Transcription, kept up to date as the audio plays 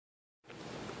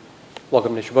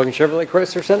Welcome to Sheboygan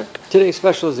Chevrolet-Chrysler Center. Today's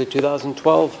special is a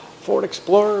 2012 Ford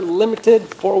Explorer Limited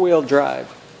 4-wheel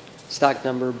drive. Stock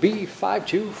number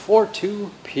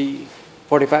B5242P.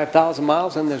 45,000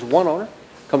 miles and there's one owner.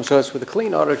 Comes to us with a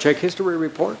clean auto check history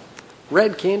report.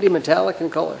 Red candy metallic in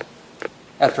color.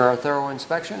 After our thorough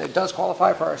inspection, it does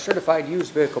qualify for our certified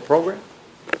used vehicle program.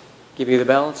 Give you the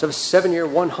balance of a 7-year,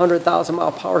 100,000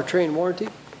 mile powertrain warranty.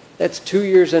 That's 2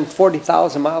 years and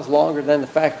 40,000 miles longer than the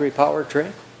factory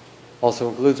powertrain. Also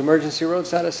includes emergency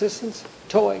roadside assistance,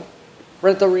 towing,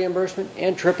 rental reimbursement,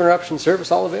 and trip interruption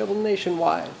service, all available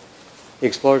nationwide. The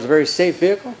Explorer is a very safe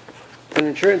vehicle. An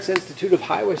Insurance Institute of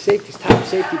Highway Safety's top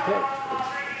safety pick.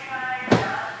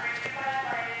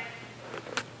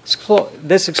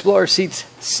 This Explorer seats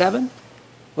 7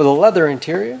 with a leather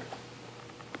interior.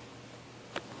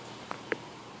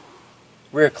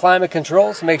 Rear climate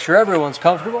controls to make sure everyone's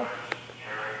comfortable.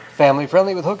 Family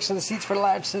friendly with hooks in the seats for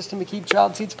latch system to keep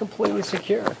child seats completely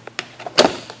secure.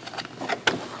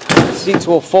 The seats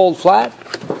will fold flat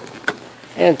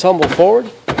and tumble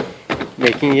forward,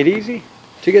 making it easy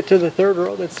to get to the third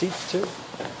row that seats 2.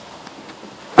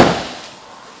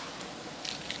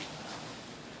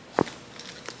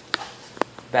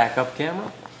 Backup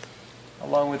camera,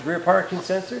 along with rear parking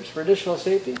sensors for additional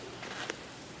safety.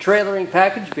 Trailering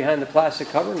package behind the plastic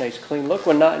cover, nice clean look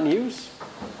when not in use.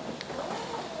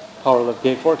 Power lift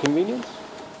gate for convenience.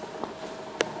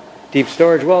 Deep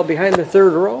storage well behind the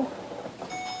third row.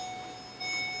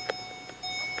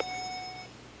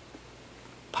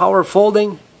 Power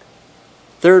folding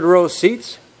third row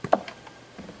seats.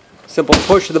 Simple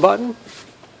push of the button.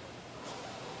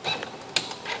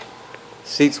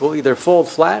 Seats will either fold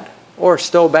flat or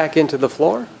stow back into the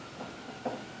floor.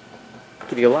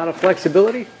 Give you a lot of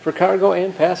flexibility for cargo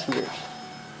and passengers.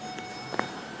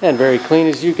 And very clean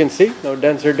as you can see, no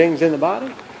dents or dings in the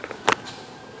body.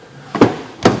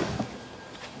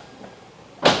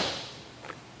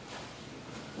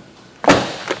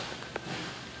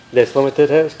 This Limited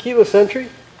has keyless entry,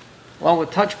 along with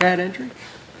touchpad entry,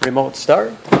 remote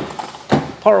start,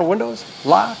 power windows,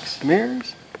 locks,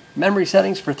 mirrors, memory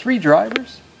settings for 3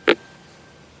 drivers,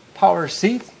 power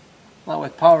seat, along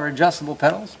with power adjustable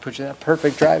pedals, put you in that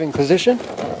perfect driving position.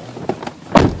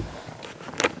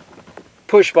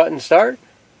 Push button start.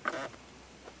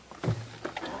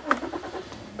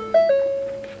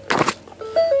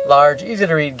 Large, easy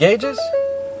to read gauges.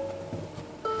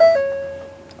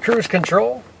 Cruise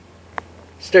control.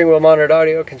 Steering wheel mounted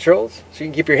audio controls so you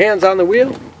can keep your hands on the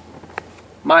wheel.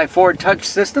 My Ford Touch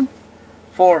system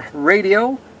for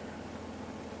radio.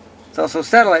 It's also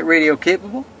satellite radio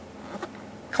capable.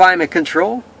 Climate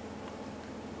control.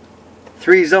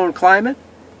 3-zone climate.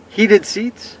 Heated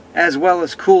seats as well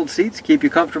as cooled seats. Keep you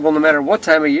comfortable no matter what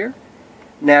time of year.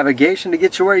 Navigation to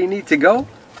get you where you need to go.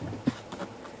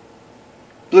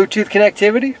 Bluetooth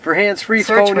connectivity for hands-free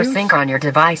phone use. Search for sync on your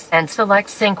device and select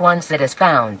sync once it is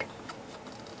found.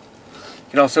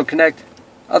 You can also connect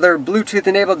other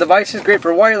Bluetooth-enabled devices, great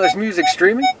for wireless music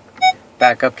streaming.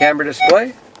 Backup camera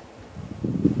display.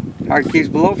 Hard keys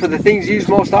below for the things used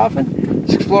most often.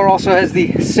 This Explorer also has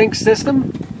the sync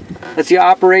system. Lets you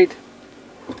operate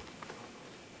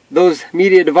those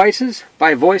media devices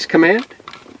by voice command.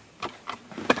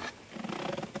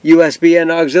 USB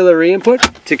and auxiliary input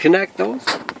to connect those.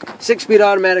 6-speed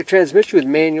automatic transmission with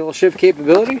manual shift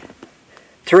capability.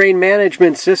 Terrain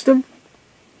management system.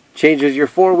 Changes your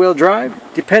 4-wheel drive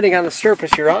depending on the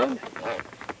surface you're on.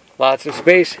 Lots of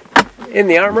space in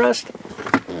the armrest,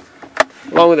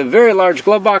 along with a very large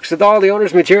glove box with all the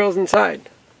owner's materials inside.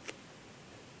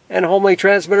 And homely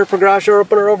transmitter for garage door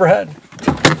opener overhead.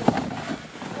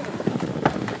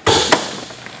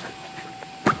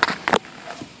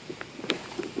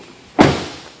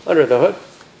 Under the hood,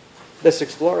 this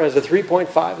Explorer has a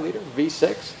 3.5-liter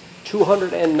V6,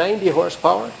 290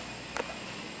 horsepower.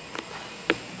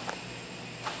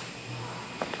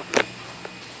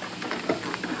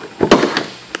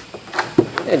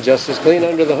 And just as clean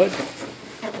under the hood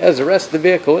as the rest of the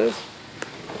vehicle is.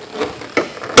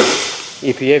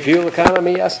 EPA fuel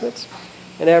economy estimates: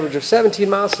 an average of 17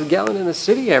 miles to the gallon in the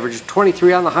city, average of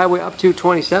 23 on the highway up to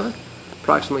 27,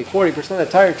 approximately 40% of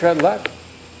tire tread left.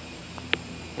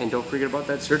 And don't forget about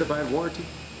that certified warranty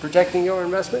protecting your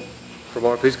investment. For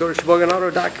more, please go to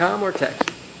SheboyganAuto.com or text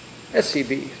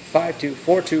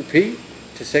SCB5242P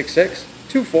to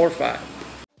 66245.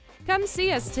 Come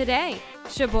see us today.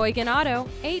 Sheboygan Auto,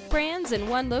 8 brands in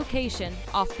 1 location,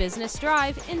 off Business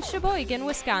Drive in Sheboygan,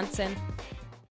 Wisconsin.